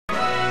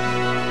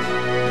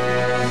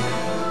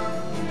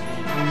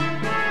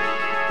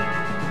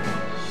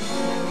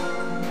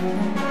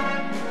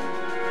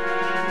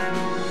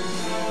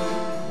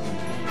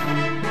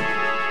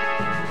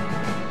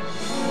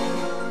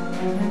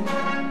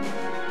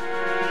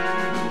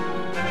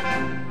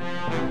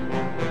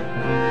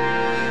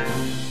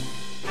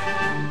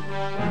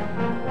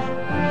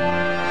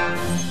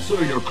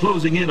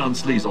closing in on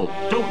Sleazel.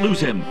 Don't lose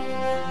him.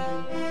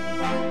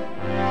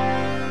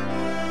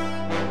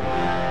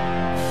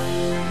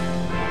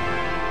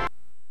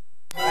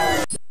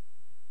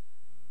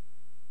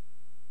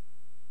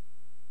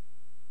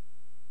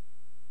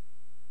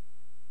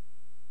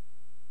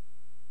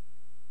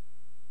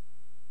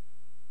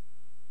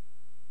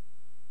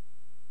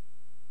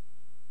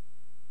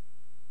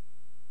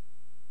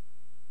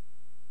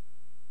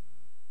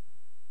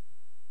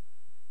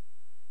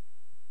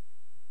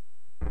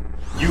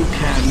 You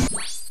can...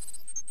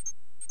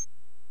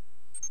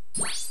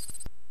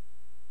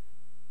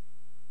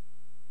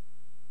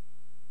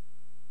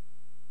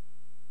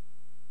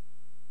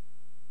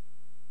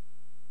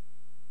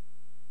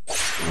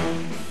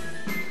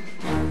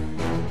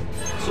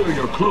 Sir,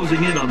 you're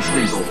closing in on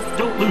Sleazel.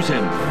 Don't lose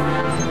him.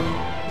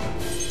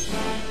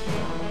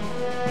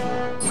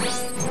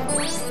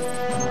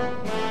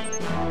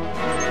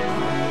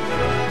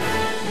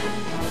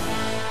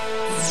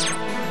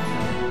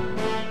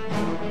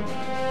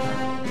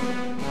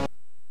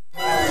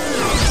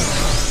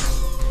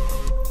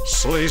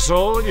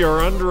 Sleazel,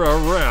 you're under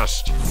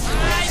arrest.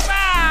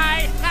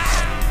 Bye-bye!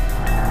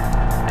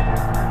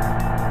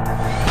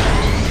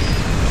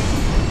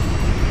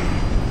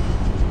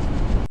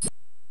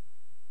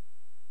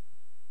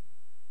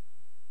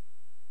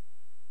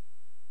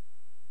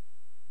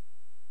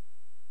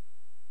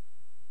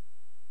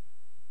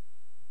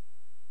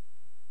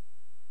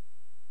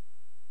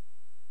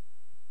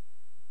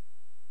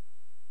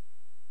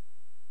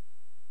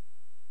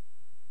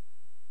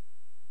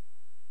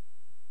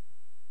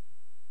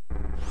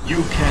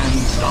 You can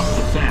stop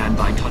the fan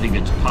by cutting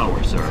its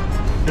power, sir.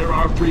 There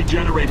are 3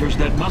 generators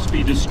that must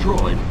be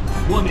destroyed,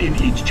 1 in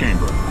each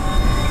chamber.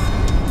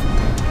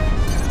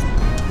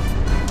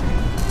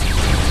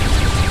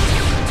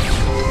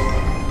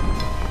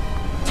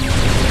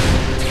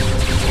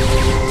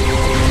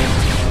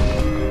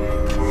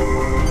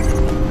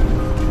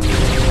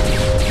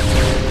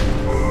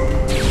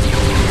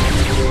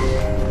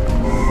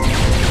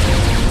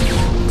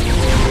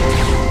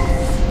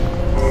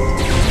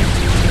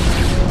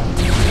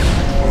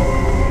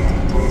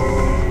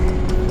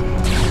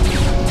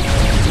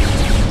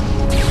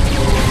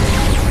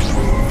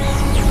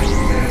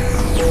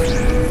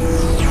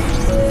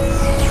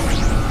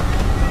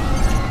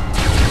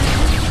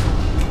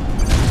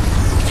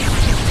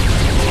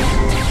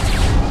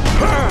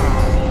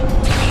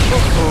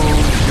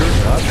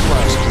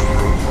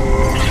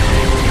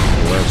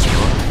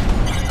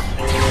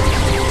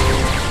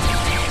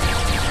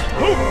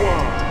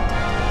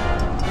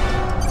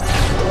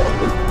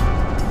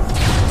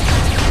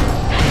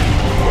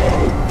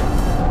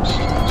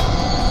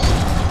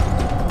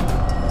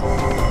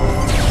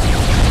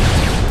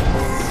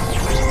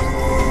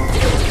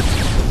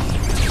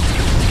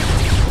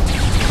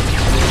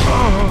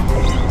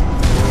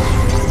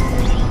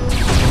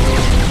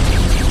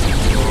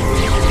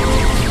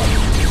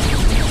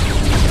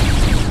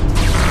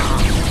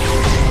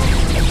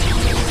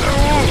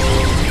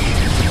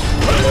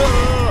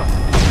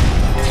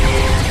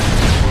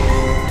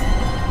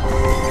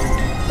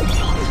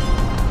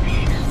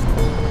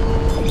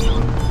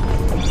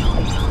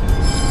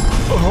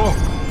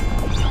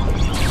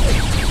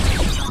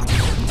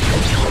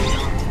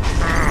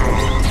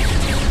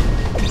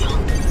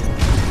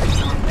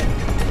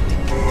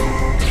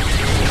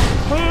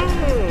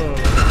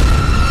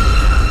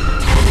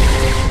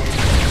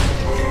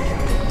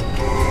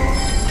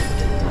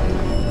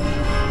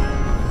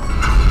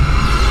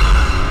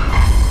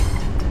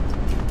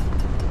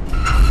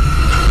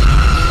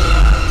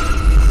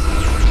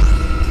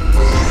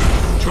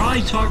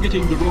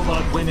 Targeting the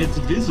robot when it's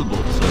visible,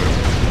 sir.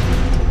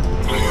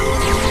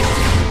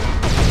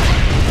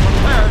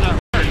 Prepare to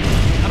hurt,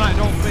 and I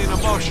don't mean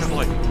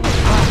emotionally.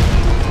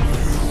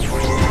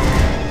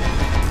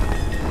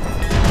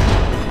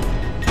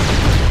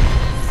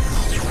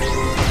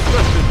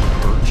 That didn't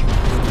hurt.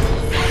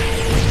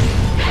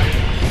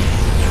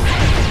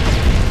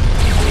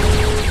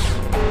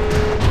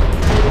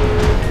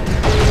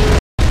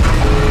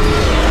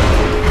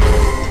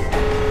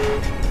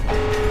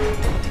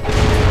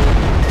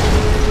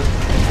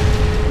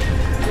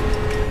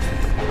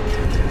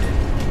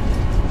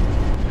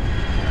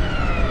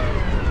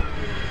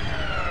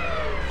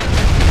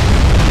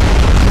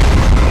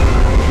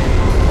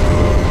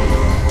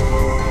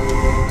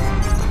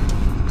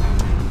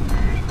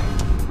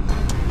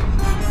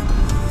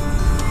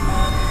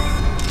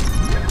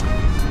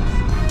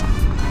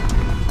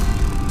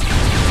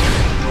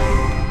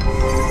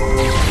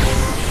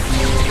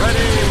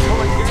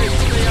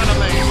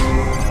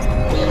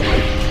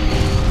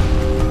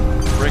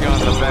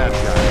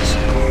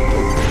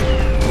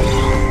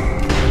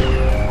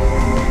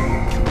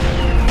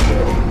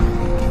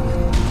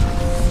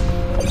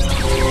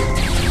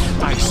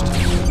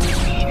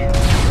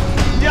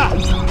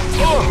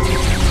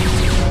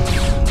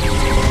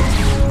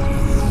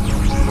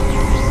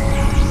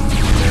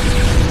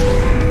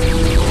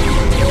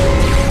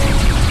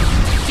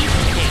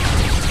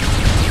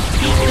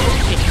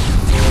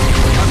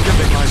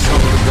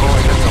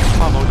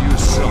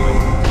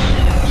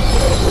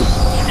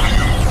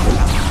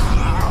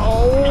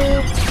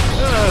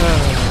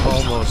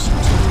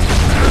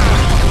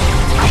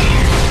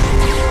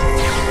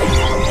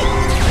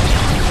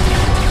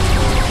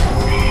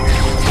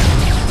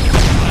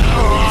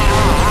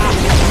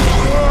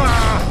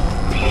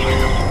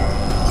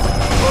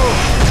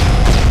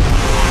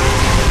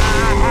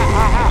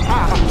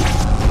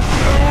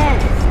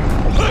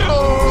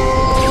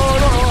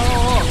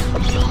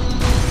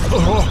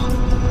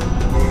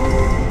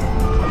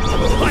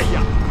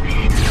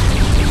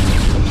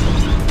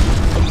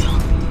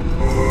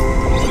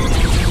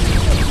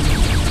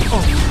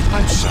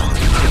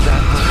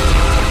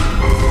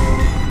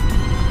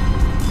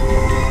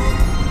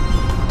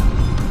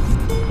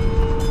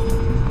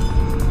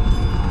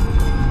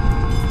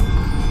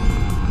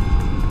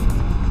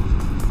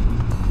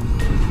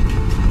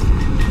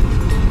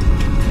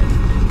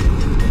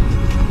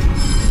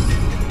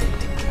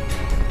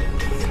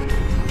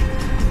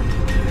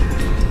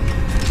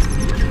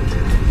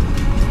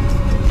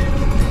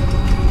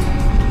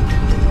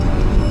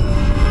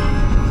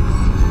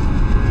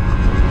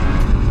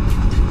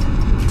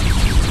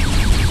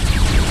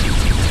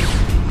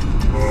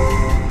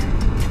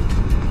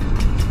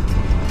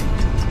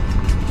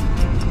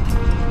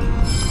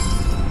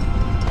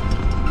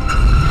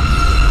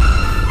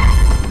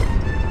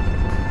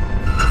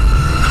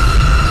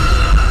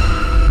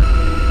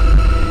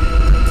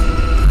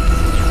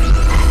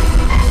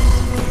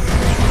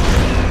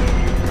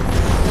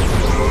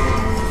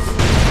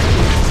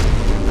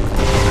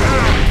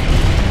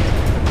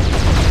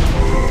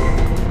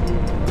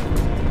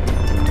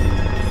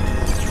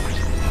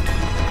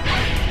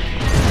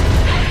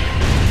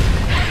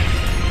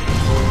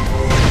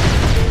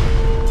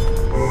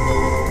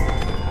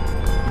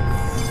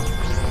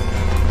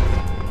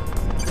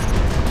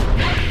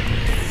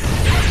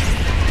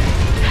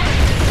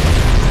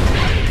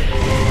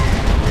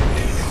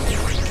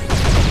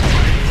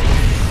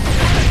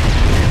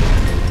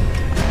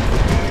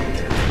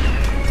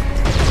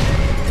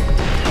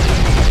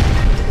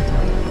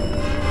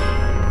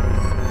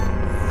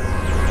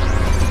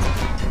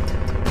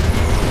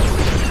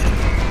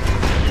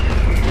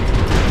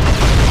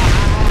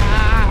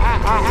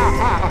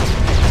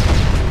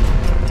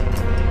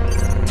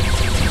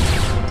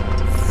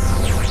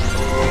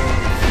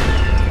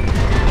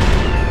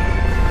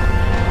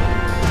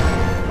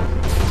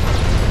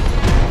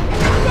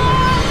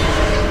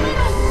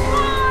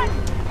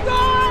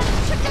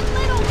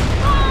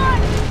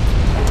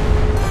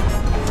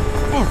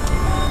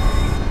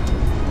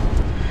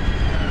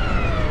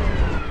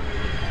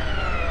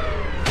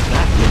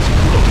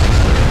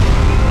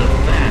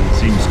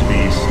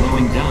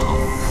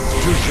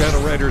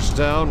 generators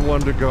down,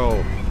 one to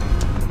go.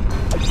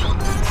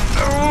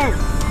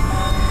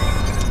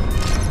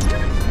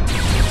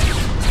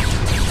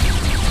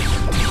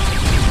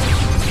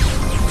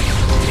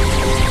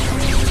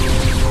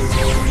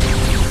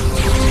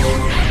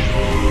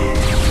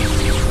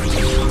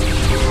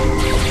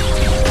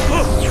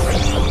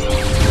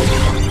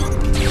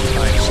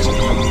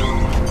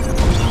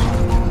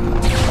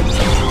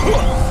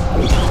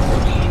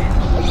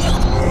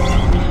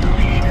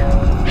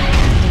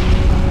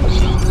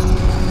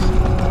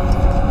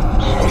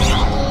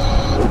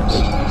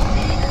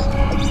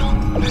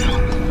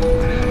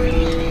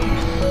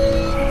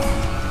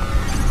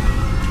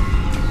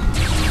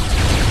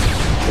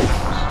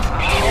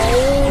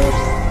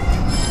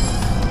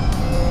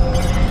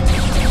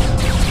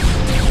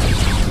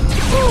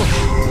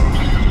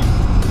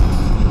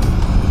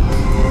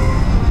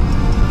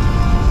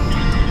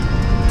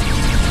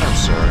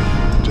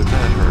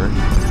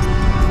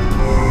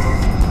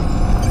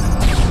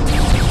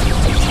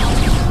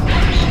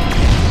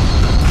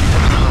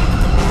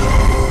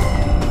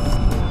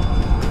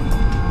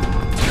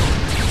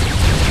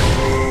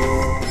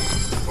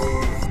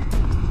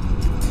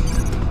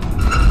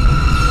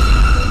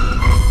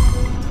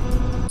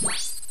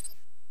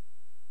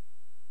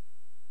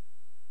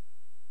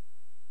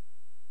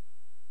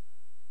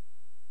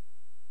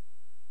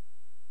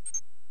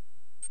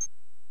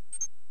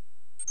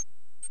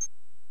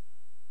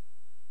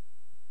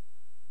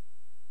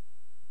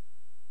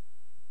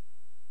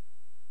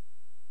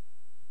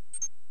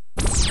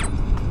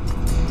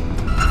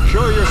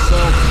 Show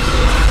yourself.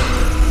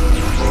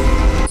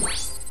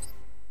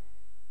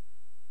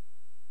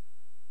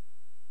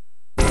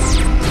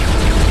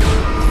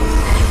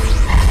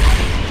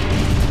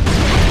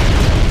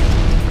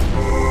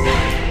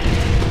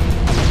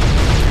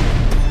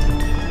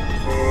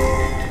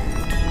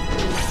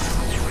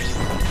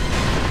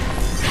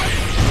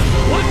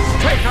 Let's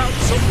take out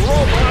some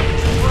robot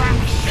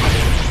trash.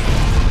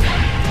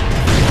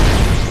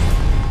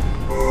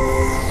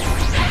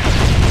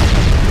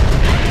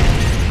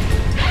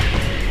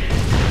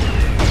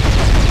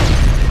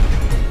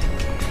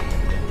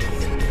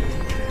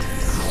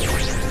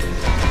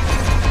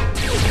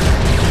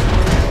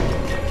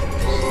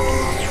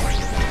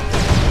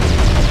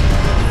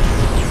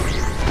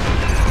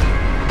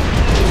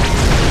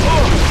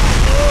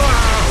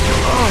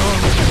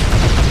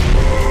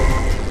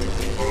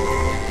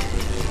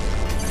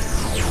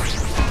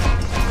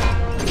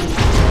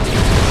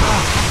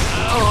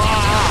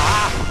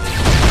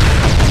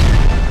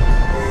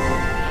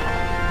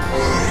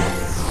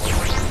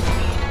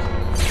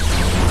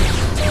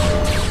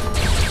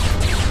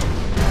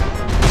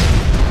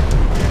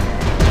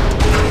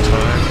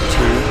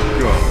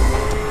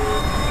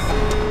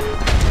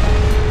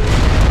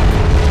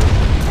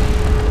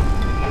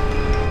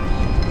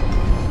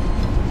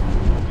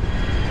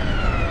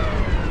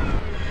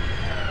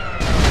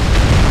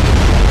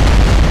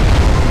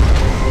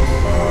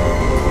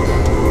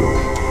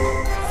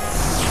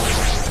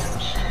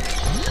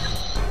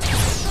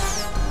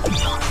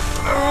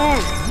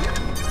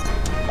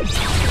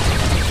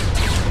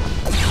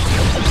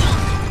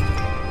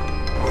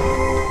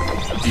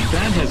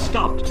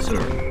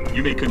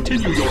 You may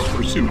continue your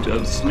pursuit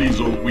of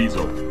Sleazel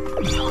Weasel.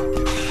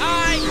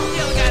 I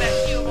still got a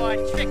few more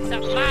tricks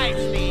up my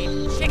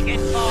sleeve,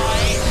 chicken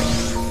boy.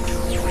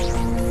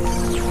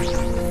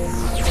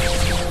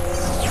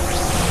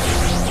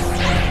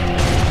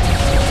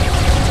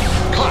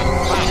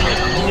 Confounded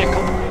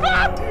nickel.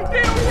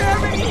 They don't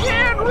have any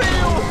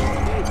handrails!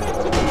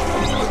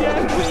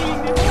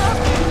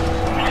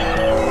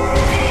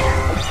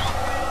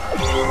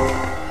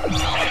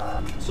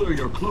 Sir,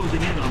 you're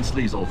closing in on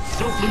Sleazel.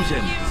 Don't lose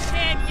him. You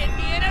can't get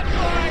me in a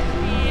force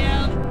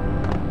field!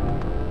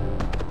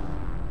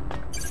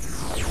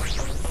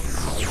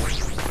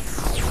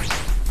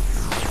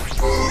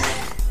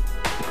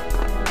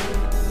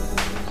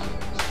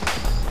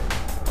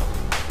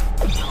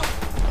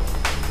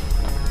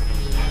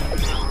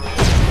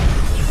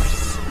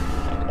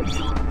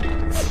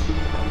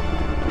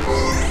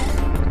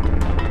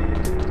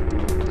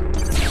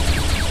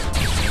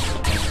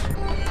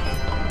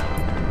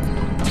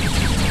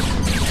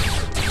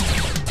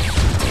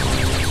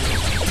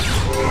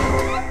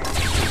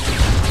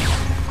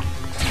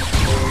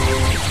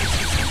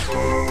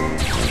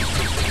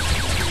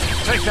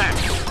 Take that!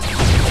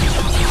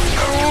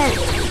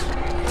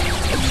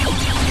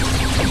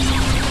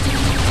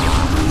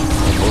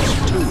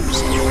 Almost tubes.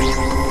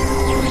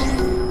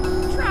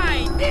 Try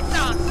this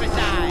on for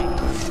size!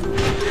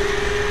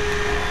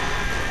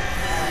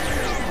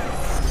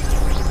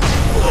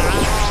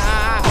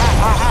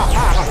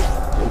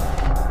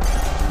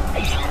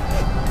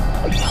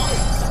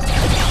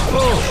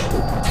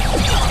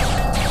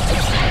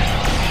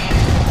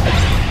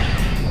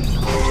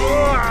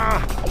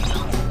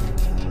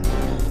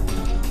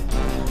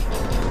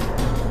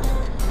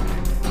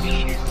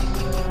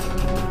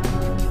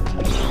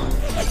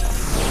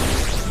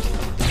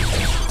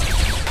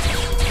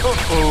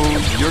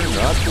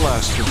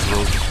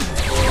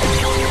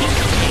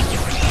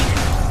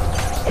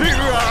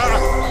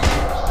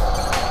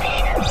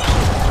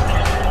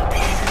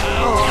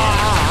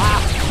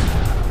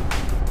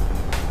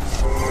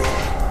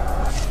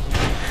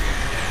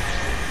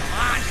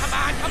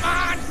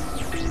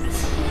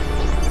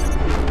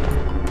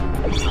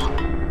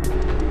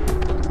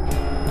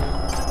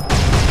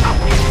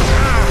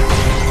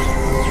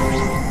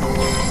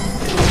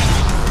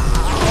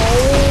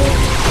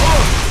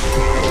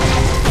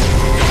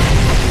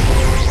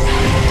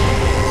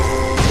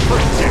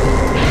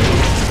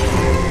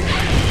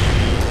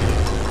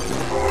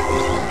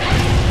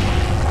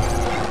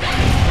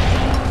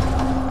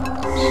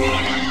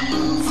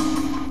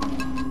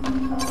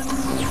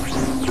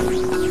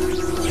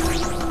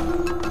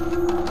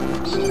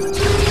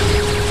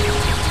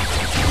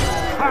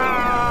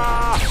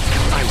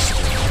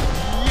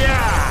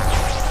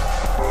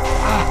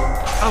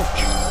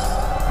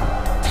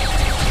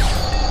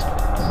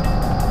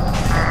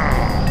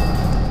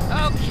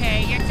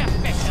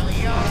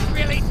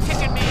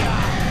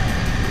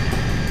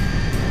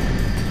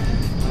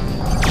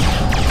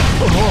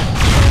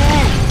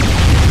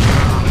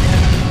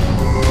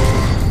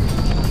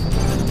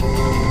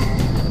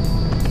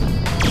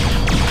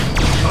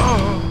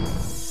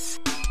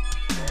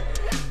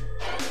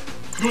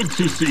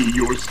 Good to see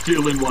you're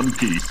still in one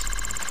piece.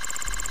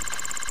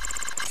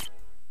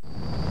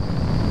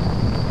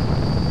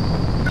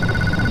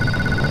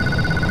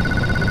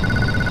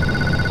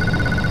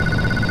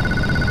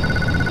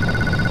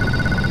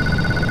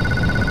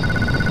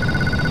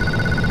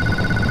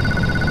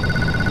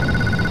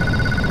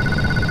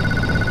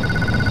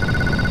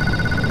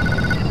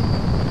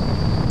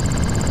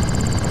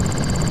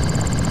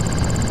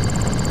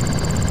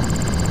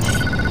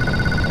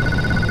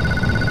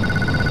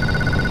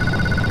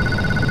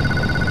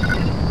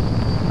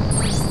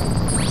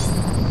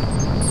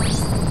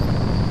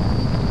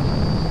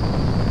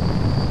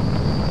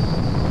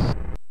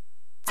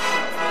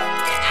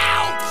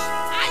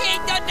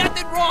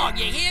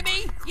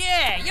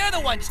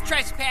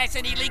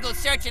 Trespassing, illegal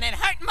searching, and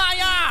hurting my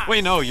arm!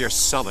 We know you're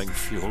selling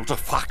fuel to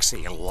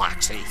Foxy and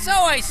Loxy. So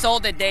I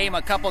sold the dame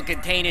a couple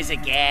containers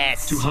of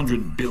gas.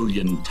 200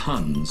 billion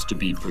tons, to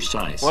be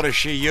precise. What is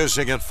she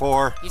using it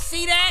for? You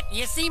see that?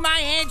 You see my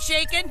hand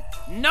shaking?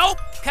 Nope,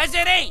 'cause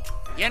it ain't.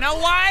 You know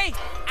why?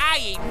 I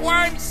eat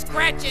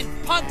worm-scratching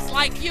punks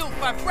like you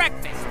for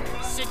breakfast.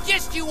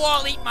 Suggest you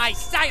all eat my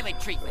silent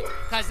treatment,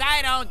 'cause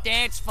I don't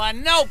dance for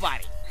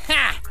nobody.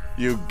 Ha!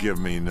 You give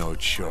me no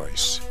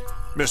choice.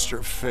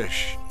 Mr.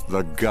 Fish,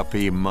 the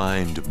Guppy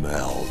Mind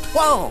Meld.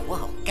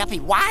 Whoa, Guppy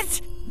what?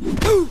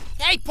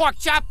 Hey, pork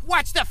chop,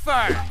 watch the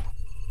fur!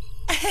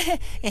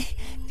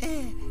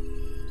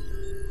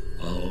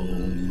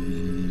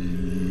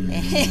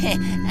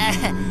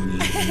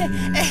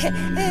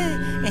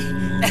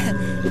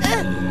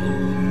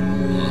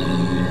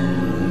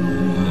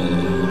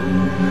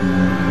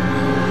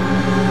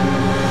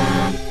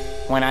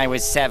 When I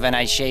was 7,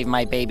 I shaved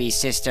my baby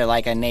sister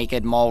like a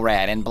naked mole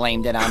rat and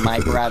blamed it on my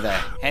brother.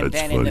 And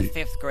then in the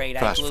 5th grade,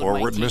 I glued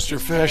my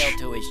teacher's tail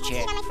to his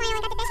chin.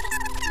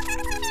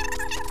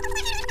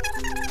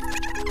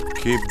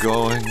 Keep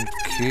going,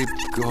 keep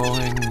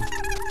going.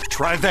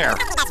 Try there.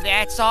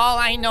 That's all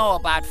I know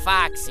about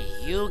Foxy.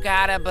 You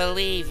gotta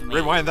believe me.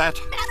 Rewind that.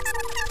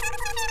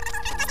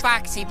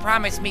 Foxy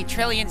promised me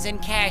trillions in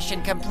cash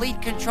and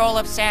complete control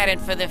of Saturn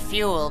for the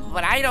fuel,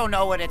 but I don't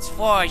know what it's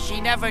for. She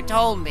never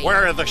told me.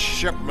 Where are the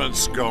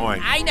shipments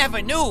going? I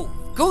never knew.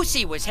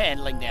 Goosey was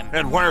handling them.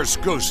 And where's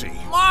Goosey?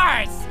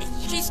 Mars!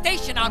 She's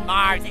stationed on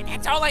Mars, and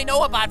that's all I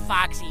know about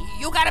Foxy.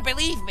 You gotta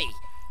believe me.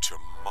 To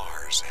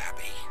Mars,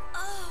 Abby.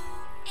 Oh,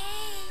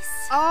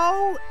 Ace.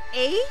 Oh,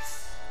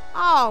 Ace?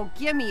 Oh,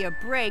 give me a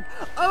break.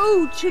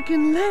 Oh,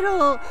 Chicken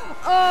Little.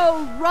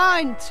 Oh,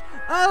 Runt.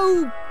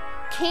 Oh,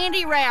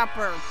 Candy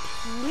Wrapper,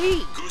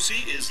 please.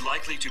 Goosey is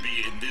likely to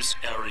be in this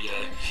area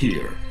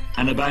here.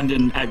 An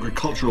abandoned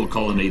agricultural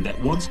colony that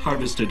once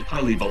harvested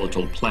highly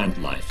volatile plant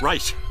life.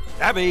 Right.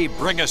 Abby,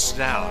 bring us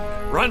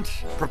down. Runt,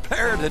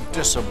 prepare to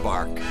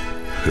disembark.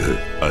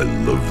 I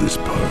love this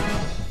part.